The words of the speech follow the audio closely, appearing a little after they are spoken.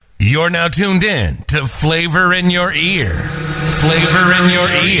You're now tuned in to Flavor in Your Ear. Flavor in Your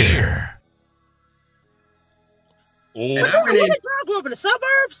Ear. And I grew up in the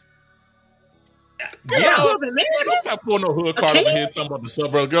suburbs. Yeah, grew up in Memphis. Don't pull no hood card over here talking about the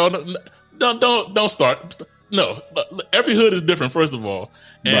suburbs, girl. Don't start. No, every hood is different. First of all,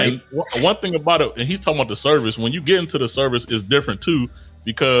 and one thing about it, and he's talking about the service. When you get into the service, is different too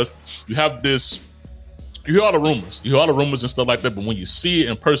because you have this. You hear all the rumors. You hear all the rumors and stuff like that. But when you see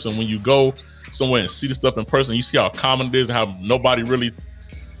it in person, when you go somewhere and see the stuff in person, you see how common it is and how nobody really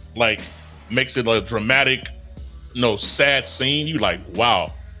like makes it a dramatic, sad scene. You like,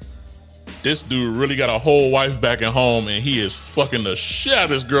 wow, this dude really got a whole wife back at home and he is fucking the shit out of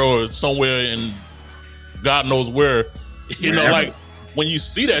this girl somewhere in God knows where. Like when you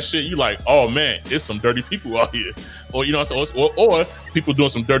see that shit, you like, oh man, it's some dirty people out here. Or or people doing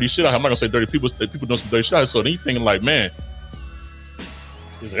some dirty shit out here. I'm not gonna say dirty people, people doing some dirty shit out here. So then you thinking like, man,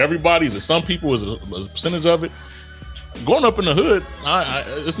 is it everybody? Is it some people? Is it a percentage of it? Growing up in the hood,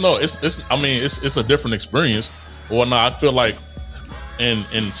 it's a different experience. Or I feel like in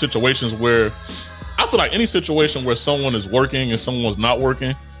situations where I feel like any situation where someone is working and someone's not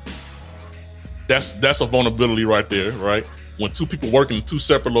working, that's a vulnerability right there, right? When two people work in two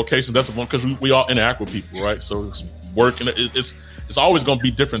separate locations, that's because we all interact with people, right? So it's working. It's always going to be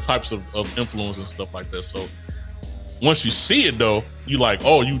different types of influence and stuff like that. So once you see it, though, you like,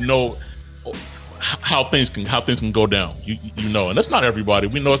 how things can go down. You know, and that's not everybody.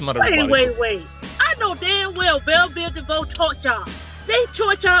 We know it's not everybody. Wait. I know damn well Bell Biv DeVoe taught y'all. They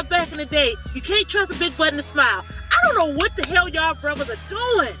taught y'all back in the day. You can't trust a big butt and a smile. I don't know what the hell y'all brothers are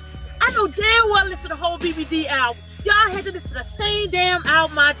doing. I know damn well listen to the whole BBD album. Y'all had to listen to the same damn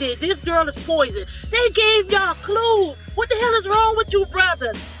album I did. This girl is poison. They gave y'all clues. What the hell is wrong with you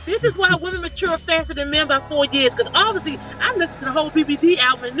brothers? This is why women mature faster than men by 4 years. Because obviously, I listened to the whole BBD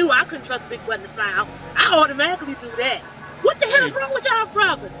album and knew I couldn't trust a big butt and a smile. I automatically do that. What the hell is wrong with y'all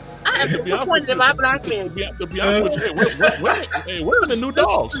brothers? I am disappointed in my black men. To be honest with you, women the new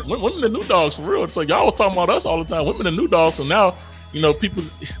dogs. Women the new dogs for real. So y'all was talking about us all the time. Women the new dogs. So now, people,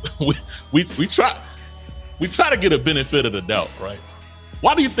 we try to get a benefit of the doubt, right?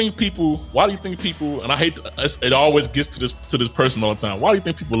 Why do you think people, and I hate it always gets to this person all the time. Why do you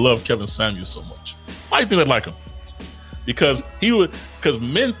think people love Kevin Samuels so much? Why do you think they like him? Because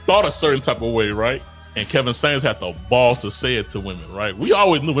men thought a certain type of way, right? And Kevin Samuels had the balls to say it to women, right? We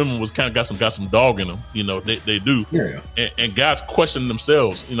always knew women was kind of got some dog in them, they do. Yeah. And guys question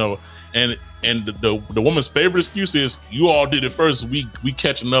themselves, and the woman's favorite excuse is you all did it first. We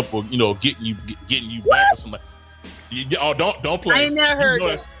catching up or getting you back or something. Don't play. I ain't never heard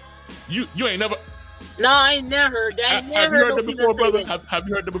that. You ain't never. No, I ain't never heard that. Have you heard that before, brother? Have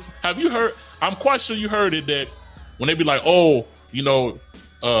you heard that before? Have you heard? I'm quite sure you heard it that when they be like,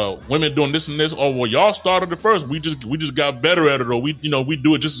 women doing this and this. Oh well, y'all started it first. We just got better at it, or we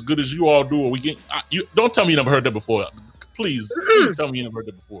do it just as good as you all do. Or we get. Don't tell me you never heard that before. Please tell me you never heard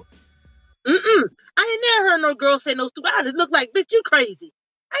that before. I ain't never heard no girl say no stupid. I just look like, bitch, you crazy.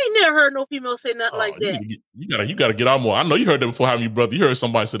 I ain't never heard no female say nothing like that. You gotta get out more. I know you heard that before, haven't you, brother? You heard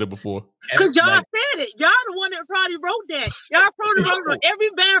somebody say that before. Cause y'all said it. Y'all the one that probably wrote that. Y'all probably wrote it on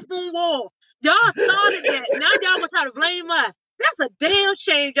every bathroom wall. Y'all started that. Now y'all gonna try to blame us. That's a damn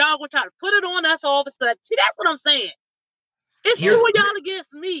shame. Y'all gonna try to put it on us all of a sudden. See, that's what I'm saying. It's you and y'all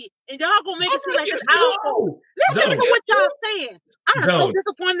against me, and y'all gonna make it seem like it's our fault. Listen to what y'all saying. I'm so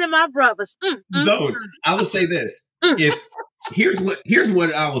disappointed in my brothers. Zone. I will say this. Here's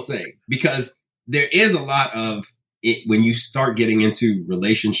what I will say, because there is a lot of it when you start getting into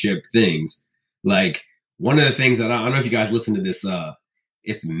relationship things. Like one of the things that I don't know if you guys listen to this,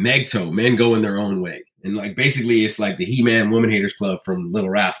 it's Megto, Men Go in Their Own Way. And like basically it's like the He-Man Woman Haters Club from Little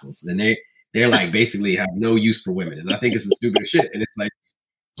Rascals. And they're like basically have no use for women. And I think it's the stupidest shit. And it's like,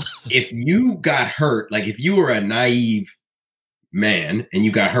 if you got hurt, like if you were a naive man and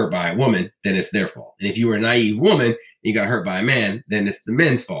you got hurt by a woman, then it's their fault. And if you were a naive woman and you got hurt by a man, then it's the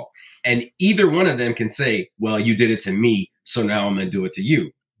men's fault. And either one of them can say, well, you did it to me, so now I'm going to do it to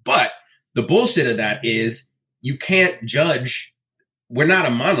you. But the bullshit of that is you can't judge. We're not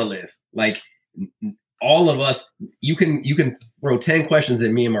a monolith. Like all of us, you can throw 10 questions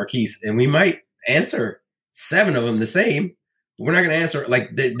at me and Marquise and we might answer 7 of them the same. But we're not going to answer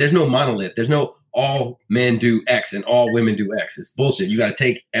like there's no monolith. There's no all men do X and all women do X. It's bullshit. You got to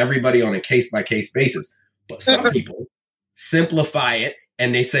take everybody on a case-by-case basis. But some people simplify it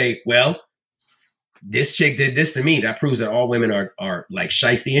and they say, well, this chick did this to me. That proves that all women are like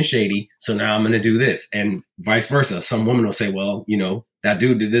shiesty and shady. So now I'm going to do this. And vice versa. Some woman will say, well, that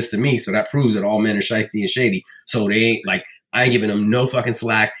dude did this to me. So that proves that all men are shiesty and shady. So they ain't like, I ain't giving them no fucking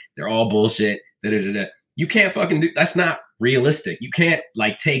slack. They're all bullshit. Da-da-da-da. You can't fucking do. That's not realistic. You can't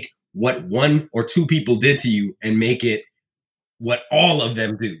like take what one or two people did to you and make it what all of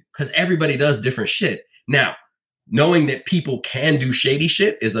them do, because everybody does different shit. Now, knowing that people can do shady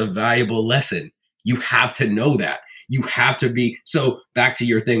shit is a valuable lesson. You have to know that. You have to be. So back to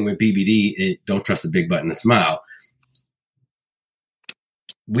your thing with BBD, don't trust the big button to smile.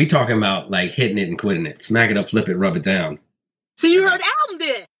 We talking about like hitting it and quitting it. Smack it up, flip it, rub it down. So you heard the album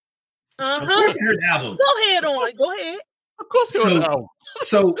then? Of course you heard the album. Go ahead on. Go ahead. Of course you heard the album.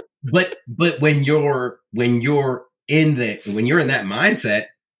 So, but when you're in that mindset,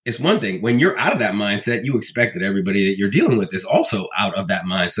 it's one thing. When you're out of that mindset, you expect that everybody that you're dealing with is also out of that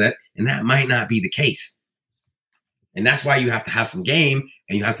mindset, and that might not be the case. And that's why you have to have some game,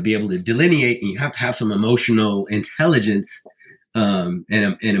 and you have to be able to delineate, and you have to have some emotional intelligence and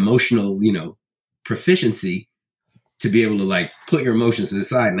emotional, proficiency to be able to like put your emotions to the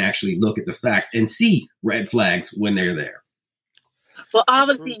side and actually look at the facts and see red flags when they're there. Well,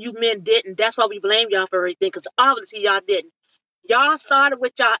 obviously you men didn't. That's why we blame y'all for everything, because obviously y'all didn't. Y'all started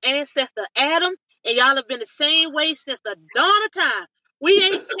with y'all ancestor Adam, and y'all have been the same way since the dawn of time. We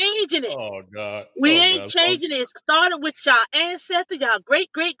ain't changing it. Oh, God. We ain't changing it. It started with y'all ancestor, y'all great,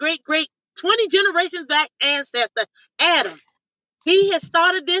 20 generations back ancestor Adam. He has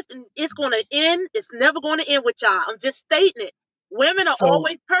started this, and it's going to end. It's never going to end with y'all. I'm just stating it. Women are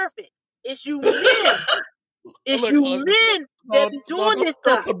always perfect. It's you men. It's you men that be doing this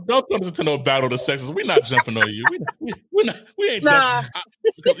stuff. Don't turn this into no battle of the sexes. We're not jumping on you. We ain't jumping.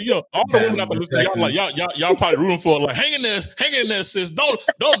 All the women out there listening, y'all like y'all probably rooting for like hang in there, sis. Don't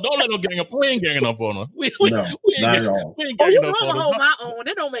let them gang up. We ain't ganging up on her. We ain't ganging up on her. Hold my own.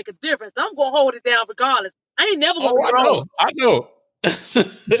 It don't make a difference. I'm gonna hold it down regardless. I ain't never gonna be wrong. I know.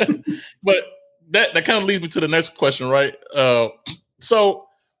 But that kind of leads me to the next question, right? So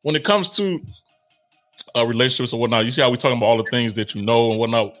when it comes to relationships and whatnot, you see how we talking about all the things that you know and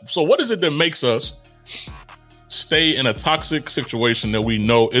whatnot. So what is it that makes us stay in a toxic situation that we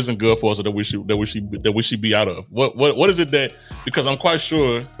know isn't good for us, or that we should be out of? What is it that? Because I'm quite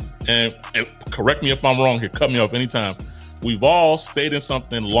sure, and correct me if I'm wrong here, cut me off anytime. We've all stayed in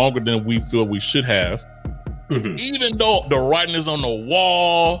something longer than we feel we should have. Mm-hmm. Even though the writing is on the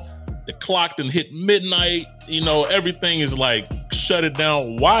wall, the clock done hit midnight, everything is like shut it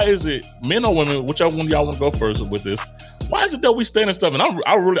down. Why is it, men or women, whichever one of y'all want to go first with this, why is it that we stay in stuff? And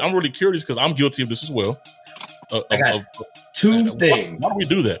I'm really curious, because I'm guilty of this as well. I got two things. Why do we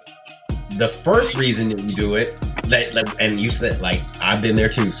do that? The first reason that you do it, and you said like I've been there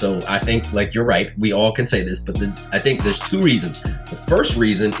too, so I think like you're right. We all can say this, but I think there's two reasons. The first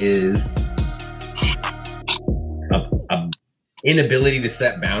reason is a inability to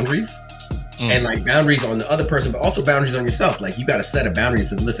set boundaries, and like boundaries on the other person, but also boundaries on yourself. Like you got to set a boundary that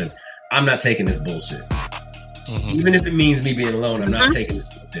says, "Listen, I'm not taking this bullshit, even if it means me being alone. I'm not taking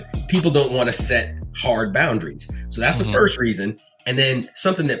this bullshit." People don't want to set hard boundaries, so that's the first reason. And then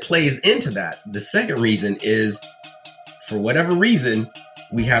something that plays into that, the second reason is, for whatever reason,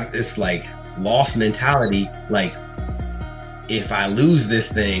 we have this like lost mentality. Like, if I lose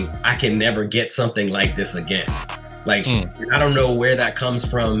this thing, I can never get something like this again. Like, I don't know where that comes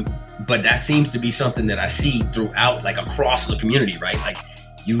from, but that seems to be something that I see throughout, like across the community, right? Like,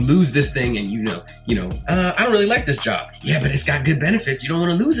 you lose this thing and I don't really like this job. Yeah, but it's got good benefits. You don't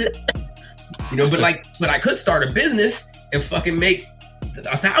want to lose it. But I could start a business and fucking make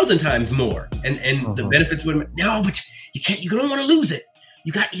 1,000 times more, and the benefits would. No, but you can't. You don't want to lose it.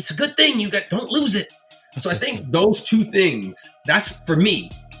 It's a good thing. Don't lose it. So I think those two things. That's for me.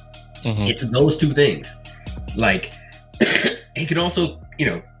 It's those two things. Like it can also,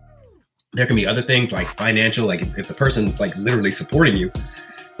 there can be other things like financial. Like if the person's like literally supporting you,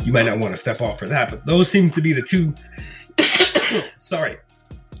 you might not want to step off for that. But those seems to be the two. Sorry,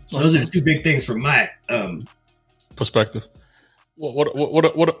 those are the two big things from my perspective.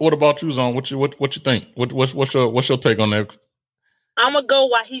 What about you, Zon? What you think? What's your take on that? I'm gonna go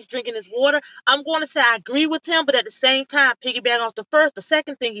while he's drinking his water. I'm going to say I agree with him, but at the same time, piggyback off the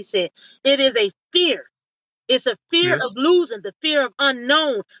second thing he said. It is a fear. It's a fear of losing, the fear of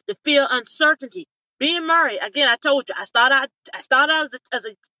unknown, the fear of uncertainty. Being married, again, I told you, I started out as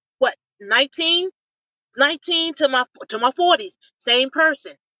a 19 to my 40s, same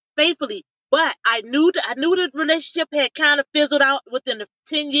person, faithfully. But I knew the relationship had kind of fizzled out within the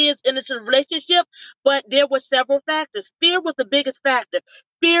 10 years in this relationship, but there were several factors. Fear was the biggest factor.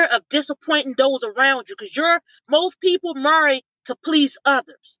 Fear of disappointing those around you, because most people marry to please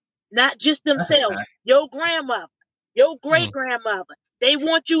others, not just themselves. Your grandmother, your great-grandmother, they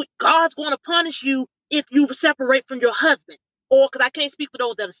want you. God's going to punish you if you separate from your husband. or because I can't speak for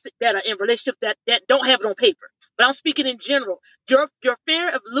those that are in relationships that don't have it on paper. But I'm speaking in general. Your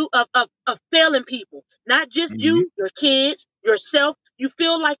fear of failing people, not just you, your kids, yourself. You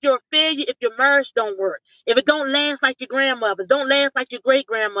feel like you're a failure if your marriage don't work, if it don't last like your grandmother's, don't last like your great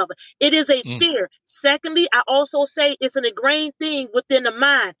grandmother. It is a fear. Secondly, I also say it's an ingrained thing within the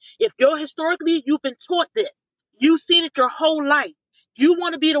mind. If historically you've been taught this, you've seen it your whole life. You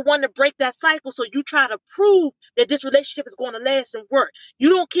want to be the one to break that cycle, so you try to prove that this relationship is going to last and work. You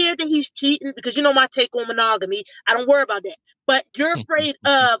don't care that he's cheating, because you know my take on monogamy. I don't worry about that. But you're afraid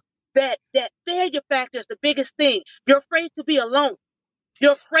of that failure factor is the biggest thing. You're afraid to be alone.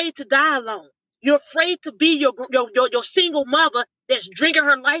 You're afraid to die alone. You're afraid to be your single mother that's drinking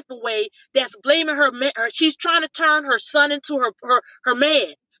her life away, that's blaming her. She's trying to turn her son into her man,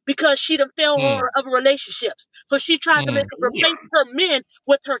 because she done failed all her other relationships. So she tries to replace her men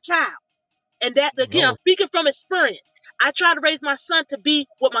with her child. And that, again, I'm speaking from experience. I tried to raise my son to be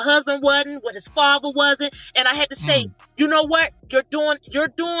what my husband wasn't, what his father wasn't. And I had to say, you know what? You're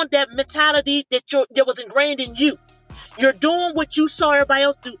doing that mentality that was ingrained in you. You're doing what you saw everybody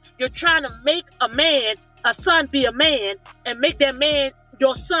else do. You're trying to make a son be a man, and make that man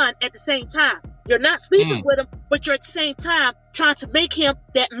your son at the same time. You're not sleeping with him, but you're at the same time trying to make him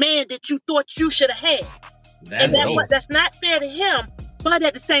that man that you thought you should have had. That's not fair to him, but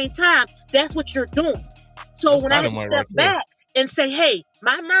at the same time, that's what you're doing. So when I step back and say, hey,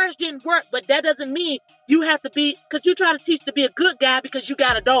 my marriage didn't work, but that doesn't mean you have to be, because you try to teach to be a good guy because you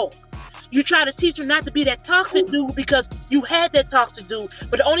got a dog. You try to teach him not to be that toxic dude because you had that toxic dude.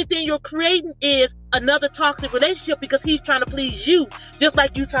 But the only thing you're creating is another toxic relationship because he's trying to please you, just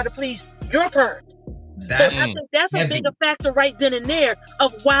like you try to please your parent. So I think that's a bigger factor right then and there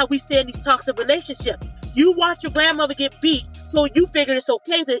of why we stay in these toxic relationships. You watch your grandmother get beat, so you figure it's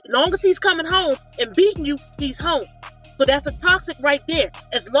okay. As long as he's coming home and beating you, he's home. So that's a toxic right there.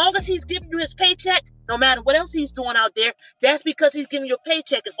 As long as he's giving you his paycheck, no matter what else he's doing out there, that's because he's giving you a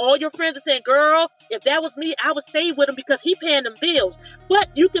paycheck. And all your friends are saying, girl, if that was me, I would stay with him because he's paying them bills. But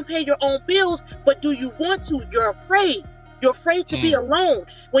you can pay your own bills, but do you want to? You're afraid. You're afraid to be alone.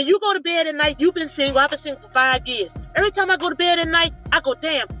 When you go to bed at night, you've been single. I've been single for 5 years. Every time I go to bed at night, I go,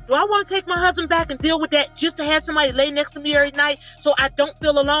 damn, do I want to take my husband back and deal with that just to have somebody lay next to me every night so I don't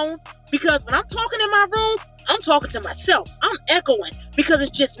feel alone? Because when I'm talking in my room, I'm talking to myself. I'm echoing because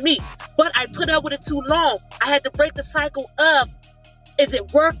it's just me. But I put up with it too long. I had to break the cycle of, is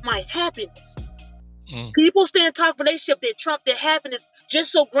it worth my happiness? People stay in toxic relationship, they trump their happiness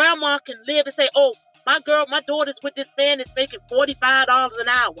just so grandma can live and say, oh, my daughter's with this man that's making $45 an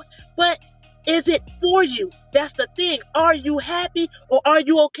hour. But is it for you? That's the thing. Are you happy or are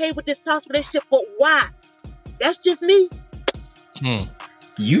you okay with this toxic relationship? But why? That's just me.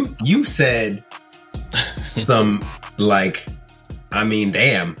 You said some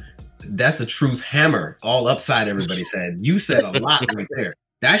damn, that's a truth hammer all upside everybody said. You said a lot right there.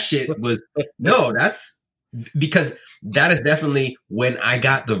 That shit was that's because that is definitely when I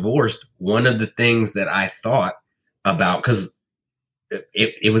got divorced. One of the things that I thought about, because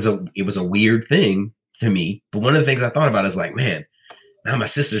it was a weird thing to me, but one of the things I thought about is like, man, now my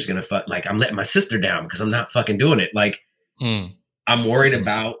sister's gonna fuck. Like, I'm letting my sister down because I'm not fucking doing it. Like, I'm worried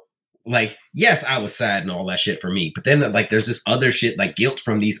about. Like, yes, I was sad and all that shit for me, but then like there's this other shit like guilt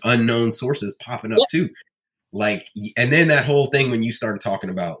from these unknown sources popping up too. Like, and then that whole thing when you started talking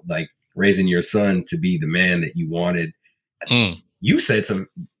about like raising your son to be the man that you wanted, you said some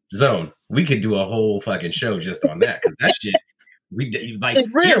zone. We could do a whole fucking show just on that because that shit. We like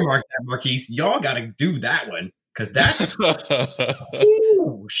earmark that, Marquise. Y'all got to do that one because that's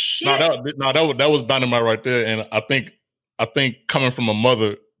ooh, shit. That was dynamite right there, and I think coming from a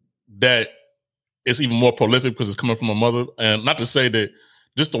mother that it's even more prolific because it's coming from a mother, and not to say that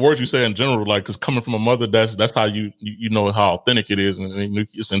just the words you say in general, like, because coming from a mother, that's how you know how authentic it is,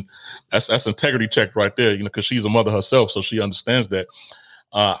 and that's integrity check right there, because she's a mother herself, so she understands that.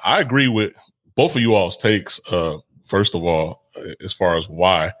 I agree with both of you all's takes. First of all, as far as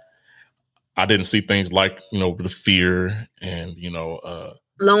why I didn't see things like the fear and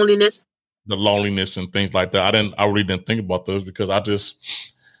loneliness, the loneliness and things like that. I really didn't think about those because I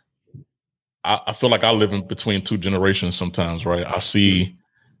feel like I live in between two generations sometimes, right? I see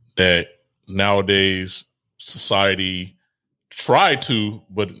that nowadays society try to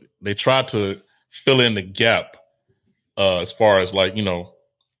fill in the gap as far as like,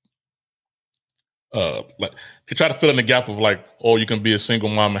 like they try to fill in the gap of like, oh, you can be a single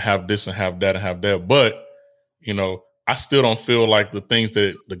mom and have this and have that and have that. But, I still don't feel like the things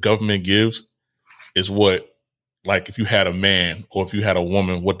that the government gives is what, like if you had a man or if you had a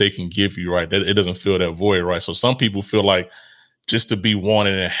woman, what they can give you, right? That it doesn't fill that void, right? So some people feel like just to be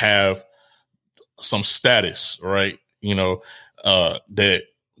wanted and have some status, right? That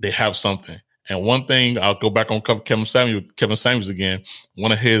they have something. And one thing, I'll go back on Kevin Samuels again.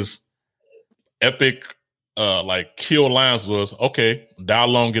 One of his epic kill lines was, okay, die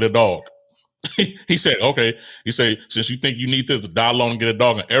alone, get a dog. He said, okay. He said, since you think you need this, die alone and get a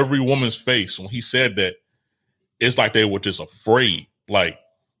dog. And every woman's face when he said that, it's like they were just afraid.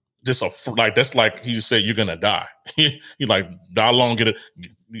 That's like he just said, you're gonna die. He like, die alone, get it.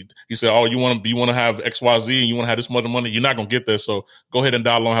 He said, oh, you want to have XYZ and you want to have this much money, you're not gonna get there. So go ahead and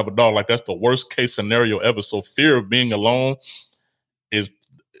die alone, have a dog. Like, that's the worst case scenario ever. So fear of being alone is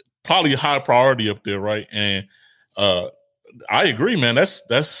probably a high priority up there, right? And I agree, man.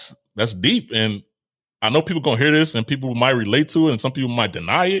 That's deep, and I know people gonna hear this and people might relate to it, and some people might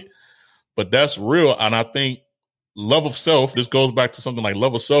deny it, but that's real. And I think love of self, this goes back to something like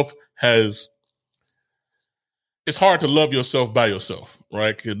love of self it's hard to love yourself by yourself,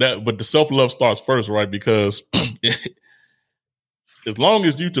 right? But the self-love starts first, right? Because as long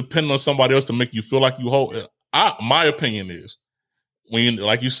as you depend on somebody else to make you feel like you whole, my opinion is, when,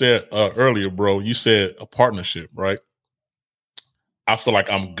 like you said earlier, bro, you said a partnership, right? I feel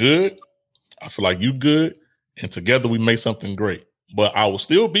like I'm good. I feel like you good. And together we make something great. But I will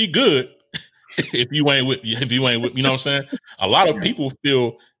still be good if you ain't with, you know what I'm saying? A lot of people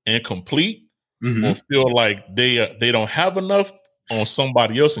feel incomplete or feel like they don't have enough on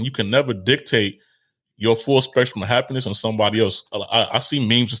somebody else, and you can never dictate your full spectrum of happiness on somebody else. I see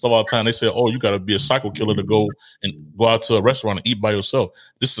memes and stuff all the time. They say, oh, you got to be a psycho killer to go out to a restaurant and eat by yourself.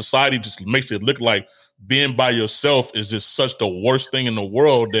 This society just makes it look like being by yourself is just such the worst thing in the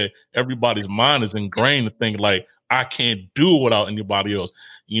world, that everybody's mind is ingrained to think like, I can't do it without anybody else.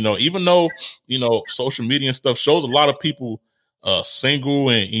 Even though, social media and stuff shows a lot of people single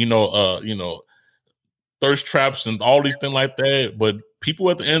and, thirst traps and all these things like that. But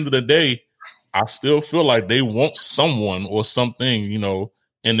people at the end of the day, I still feel like they want someone or something,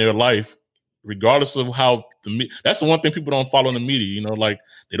 in their life, regardless of how that's the one thing people don't follow in the media, like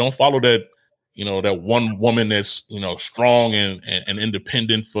they don't follow that, that one woman that's, strong and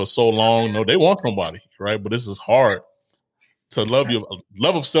independent for so long. No, they want somebody, right? But this is hard to love. Your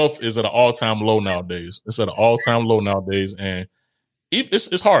love of self is at an all-time low nowadays. It's at an all-time low nowadays. And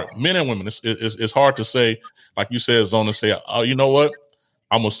it's hard, men and women. It's hard to say, like you said, Zona, say, oh, you know what?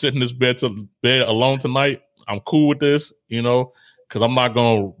 I'm gonna sit in this bed alone tonight. I'm cool with this, because I'm not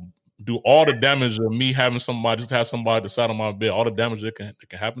gonna do all the damage of me having somebody, just have somebody decide on my bed, all the damage that can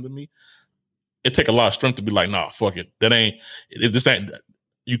happen to me. It take a lot of strength to be like, nah, fuck it. This ain't.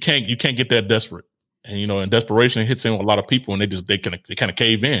 You can't get that desperate, and and desperation hits in with a lot of people, and they kind of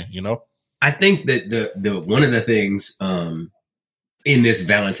cave in, I think that the one of the things in this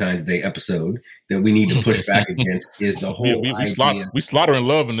Valentine's Day episode that we need to push back against is the whole we slaughtering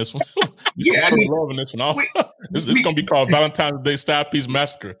love in this one. Love in this one. This is going to be called Valentine's Day Side Piece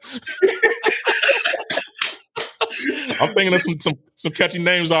Massacre. I'm thinking of some catchy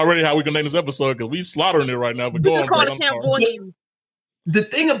names already, how we can name this episode, because we slaughtering it right now. But go on. The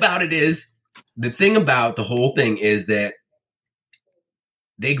thing about the whole thing is that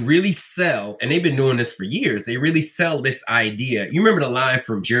they really sell, and they've been doing this for years, they really sell this idea. You remember the line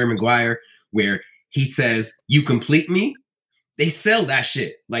from Jerry Maguire where he says, you complete me? They sell that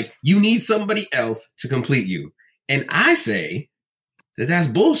shit. Like, you need somebody else to complete you. And I say that that's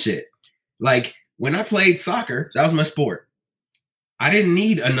bullshit. Like, when I played soccer, that was my sport. I didn't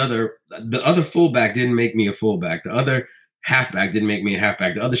need the other fullback didn't make me a fullback. The other halfback didn't make me a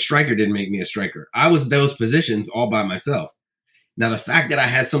halfback. The other striker didn't make me a striker. I was those positions all by myself. Now, the fact that I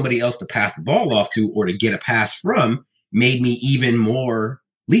had somebody else to pass the ball off to or to get a pass from made me even more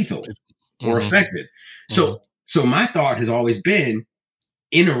lethal or effective. So my thought has always been,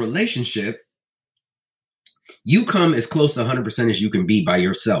 in a relationship, you come as close to 100% as you can be by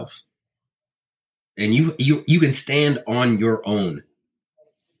yourself. And you can stand on your own.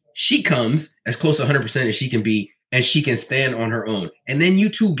 She comes as close to 100% as she can be, and she can stand on her own. And then you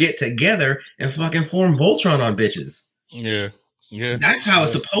two get together and fucking form Voltron on bitches. Yeah. Yeah. That's how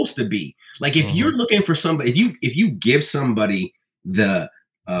it's supposed to be. Like, if you're looking for somebody, if you give somebody the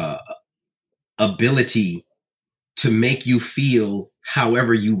ability to make you feel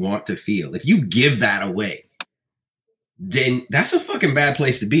however you want to feel, if you give that away, then that's a fucking bad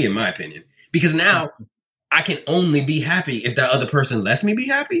place to be, in my opinion. Because now I can only be happy if that other person lets me be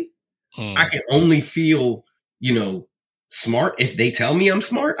happy. I can only feel, smart if they tell me I'm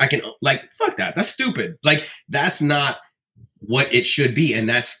smart. I can, fuck that. That's stupid. Like, that's not what it should be. And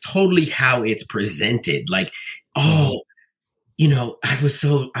that's totally how it's presented. Like, I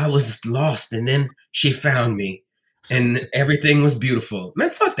was lost, and then she found me, and everything was beautiful. Man,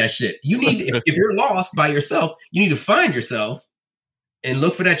 fuck that shit. You need, if you're lost by yourself, you need to find yourself and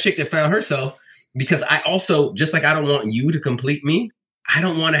look for that chick that found herself. Because I also, just like I don't want you to complete me, I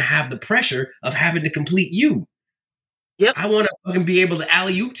don't want to have the pressure of having to complete you. Yep. I want to fucking be able to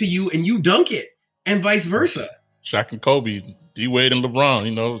alley-oop to you and you dunk it, and vice versa. Shaq and Kobe, D-Wade and LeBron,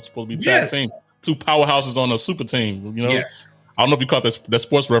 you know, it's supposed to be tag team. 2 powerhouses on a super team, you know? Yes. I don't know if you caught that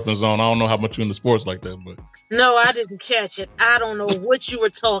sports reference on. I don't know how much you're into sports like that, but. No, I didn't catch it. I don't know what you were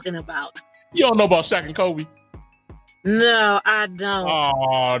talking about. You don't know about Shaq and Kobe? No, I don't.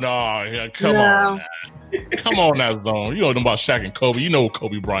 Oh, no. Yeah, come on now. Come on now, Zone. You don't know about Shaq and Kobe. You know who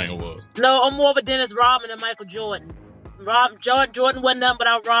Kobe Bryant was. No, I'm more of a Dennis Rodman than Michael Jordan. Jordan wasn't nothing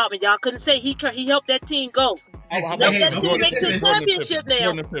but Rodman. Y'all couldn't say he helped that team go. How Helped that team make the championship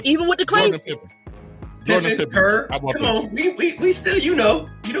now, even with the crazy. Jordan Pippen. Kerr, come on, we still, you know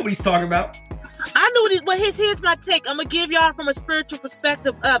what he's talking about. I know what here's my take. I'm gonna give y'all from a spiritual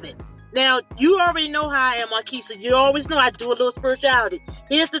perspective of it. Now, you already know how I am, Marquisa. You always know I do a little spirituality.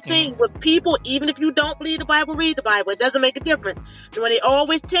 Here's the thing with people, even if you don't believe the Bible, read the Bible. It doesn't make a difference. And when they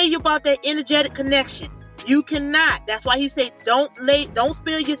always tell you about that energetic connection, you cannot. That's why he said, don't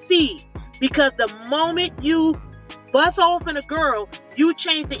spill your seed. Because the moment you bust off in a girl, you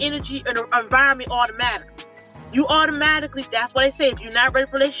change the energy and the environment automatically. You automatically, that's why they say, if you're not ready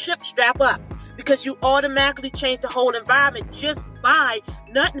for a relationship, strap up. Because you automatically change the whole environment just by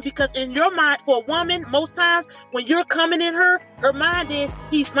nothing. Because in your mind, for a woman, most times when you're coming in her mind is,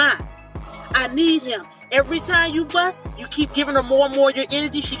 he's mine. I need him. Every time you bust, you keep giving her more and more of your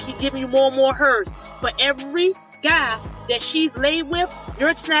energy. She keep giving you more and more hers. But every guy that she's laid with,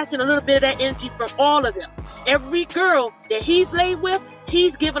 you're snatching a little bit of that energy from all of them. Every girl that he's laid with,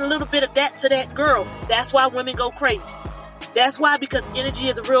 he's giving a little bit of that to that girl. That's why women go crazy. That's why, because energy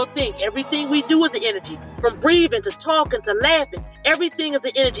is a real thing. Everything we do is an energy. From breathing to talking to laughing, everything is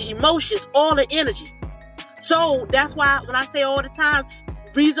an energy. Emotions, all the energy. So that's why when I say all the time,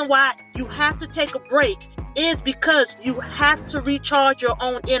 reason why you have to take a break is because you have to recharge your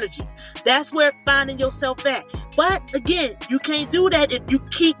own energy. That's where finding yourself at. But again, you can't do that if you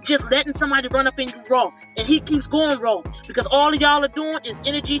keep just letting somebody run up in you raw and he keeps going raw, because all of y'all are doing is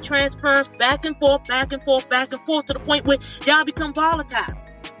energy transfers back and forth, back and forth, back and forth, to the point where y'all become volatile.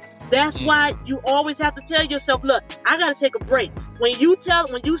 That's why you always have to tell yourself, look, I got to take a break. When you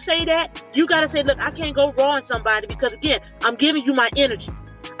say that, you got to say, look, I can't go raw on somebody, because again, I'm giving you my energy.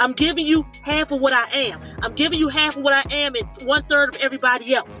 I'm giving you half of what I am. I'm giving you half of what I am and 1/3 of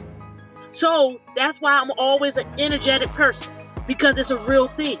everybody else. So that's why I'm always an energetic person, because it's a real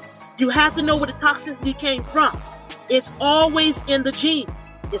thing. You have to know where the toxicity came from. It's always in the genes.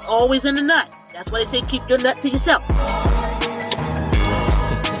 It's always in the nut. That's why they say keep your nut to yourself.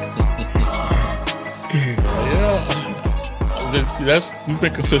 You've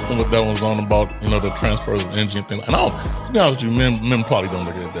been consistent with that one's on about, the transfers of energy and things. And to be honest with you, men probably don't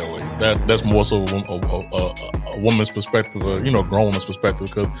look at it that way. That's more so a woman's perspective, a grown woman's perspective,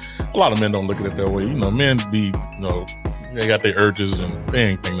 because a lot of men don't look at it that way. Men be, they got their urges and they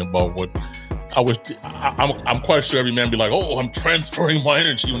ain't thinking about what. I'm quite sure every man be like, oh, I'm transferring my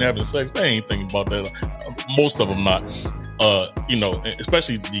energy when having sex. They ain't thinking about that. Most of them not.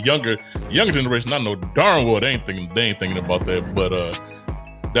 Especially the younger generation, I know darn well they ain't thinking about that. But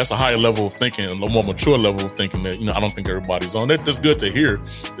that's a higher level of thinking, a more mature level of thinking that I don't think everybody's on. That's good to hear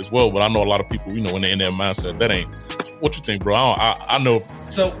as well. But I know a lot of people, when they're in that mindset, that ain't. What you think, bro? I know.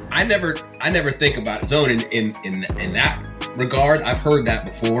 So I never think about Zone in that regard. I've heard that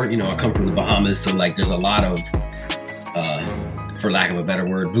before. I come from the Bahamas, so like there's a lot of, for lack of a better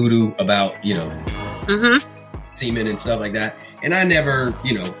word, voodoo about semen and stuff like that. And I never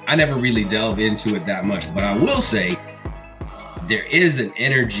really delve into it that much. But I will say there is an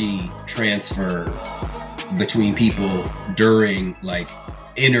energy transfer between people during like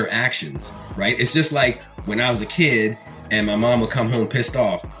interactions, right? It's just like when I was a kid and my mom would come home pissed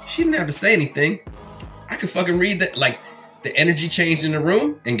off. She didn't have to say anything. I could fucking read that, like the energy changed in the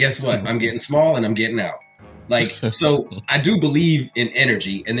room. And guess what? I'm getting small and I'm getting out. Like, so I do believe in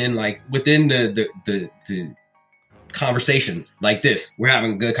energy. And then like within the conversations like this, we're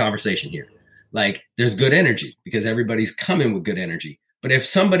having a good conversation here. Like there's good energy because everybody's coming with good energy. But if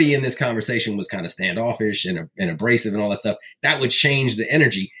somebody in this conversation was kind of standoffish and abrasive and all that stuff, that would change the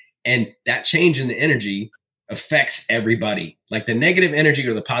energy. And that change in the energy affects everybody. Like the negative energy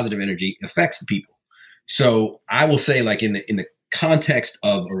or the positive energy affects the people. So I will say, like in the context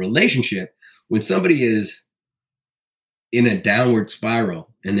of a relationship, when somebody is in a downward spiral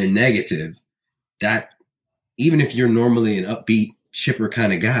and they're negative, that even if you're normally an upbeat, chipper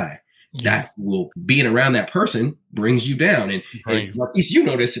kind of guy, that will being around that person brings you down. And Marquise, you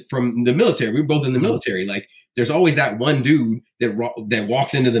notice from the military, we're both in the military, like there's always that one dude that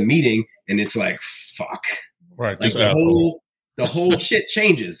walks into the meeting and it's like, fuck. Right. Like the whole shit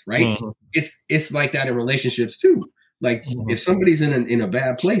changes, right? It's like that in relationships too. Like if somebody's in a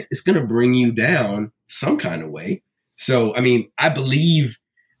bad place, it's going to bring you down some kind of way. So, I mean, I believe,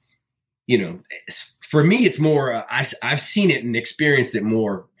 for me, it's more, I've seen it and experienced it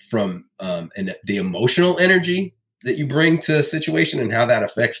more from the emotional energy that you bring to a situation and how that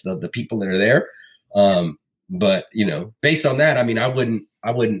affects the people that are there. But, based on that, I mean, I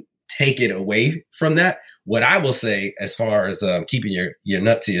wouldn't take it away from that. What I will say as far as keeping your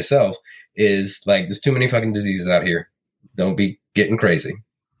nut to yourself is like, there's too many fucking diseases out here. Don't be getting crazy.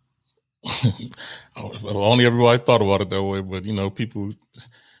 Only everybody thought about it that way, but people,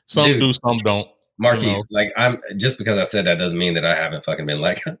 some do, some don't. Marquise, like I'm just because I said that doesn't mean that I haven't fucking been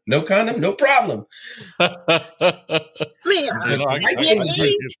like, no condom, no problem. I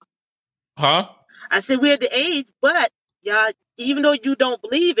said we're at the age, but y'all, even though you don't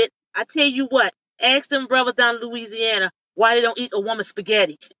believe it, I tell you what, ask them brothers down in Louisiana why they don't eat a woman's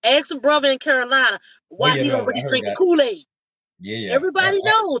spaghetti. Ask them brother in Carolina why he don't really drink the Kool-Aid. Yeah. Everybody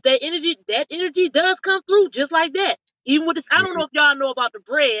knows that energy does come through just like that. Even with this, I don't know if y'all know about the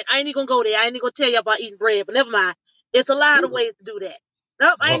bread. I ain't even gonna go there. I ain't even gonna tell y'all about eating bread, but never mind. It's a lot of ways to do that.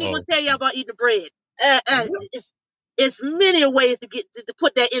 Nope, I ain't even gonna tell y'all about eating the bread. It's many ways to get to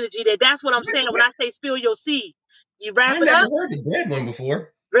put that energy there. That's what I'm saying when I say spill your seed. You wrap it up. I never heard the bread one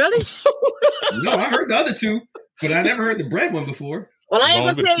before. Really? No, I heard the other two, but I never heard the bread one before. Well, I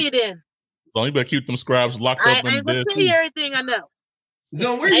ain't gonna tell you then. So you better keep them scribes locked up in I ain't the gonna bed. tell you everything I know.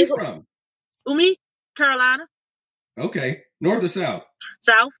 Zone, where are you from? Who, me? Carolina. Okay. North or south?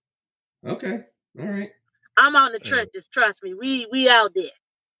 South. Okay. All right. I'm out in the trenches. Trust me. We out there.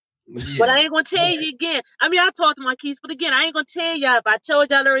 Yeah. But I ain't gonna tell you again. I mean, I talked to my kids, but again, I ain't gonna tell y'all. If I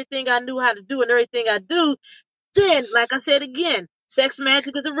told y'all everything I knew how to do and everything I do, then, like I said again, sex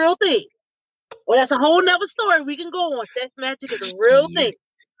magic is a real thing. Well, that's a whole nother story we can go on. Sex magic is a real thing.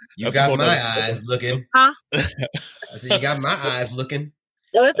 You got my eyes looking. Huh? I said, you got my eyes looking.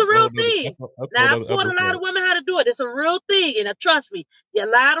 No, it's a real thing. Now, I've taught a lot of women how to do it. It's a real thing. And trust me, a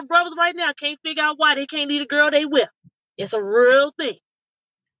lot of brothers right now can't figure out why they can't lead a girl they with. It's a real thing.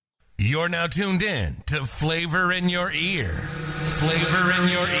 You're now tuned in to Flavor in Your Ear. Flavor in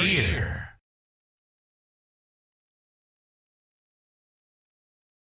Your Ear.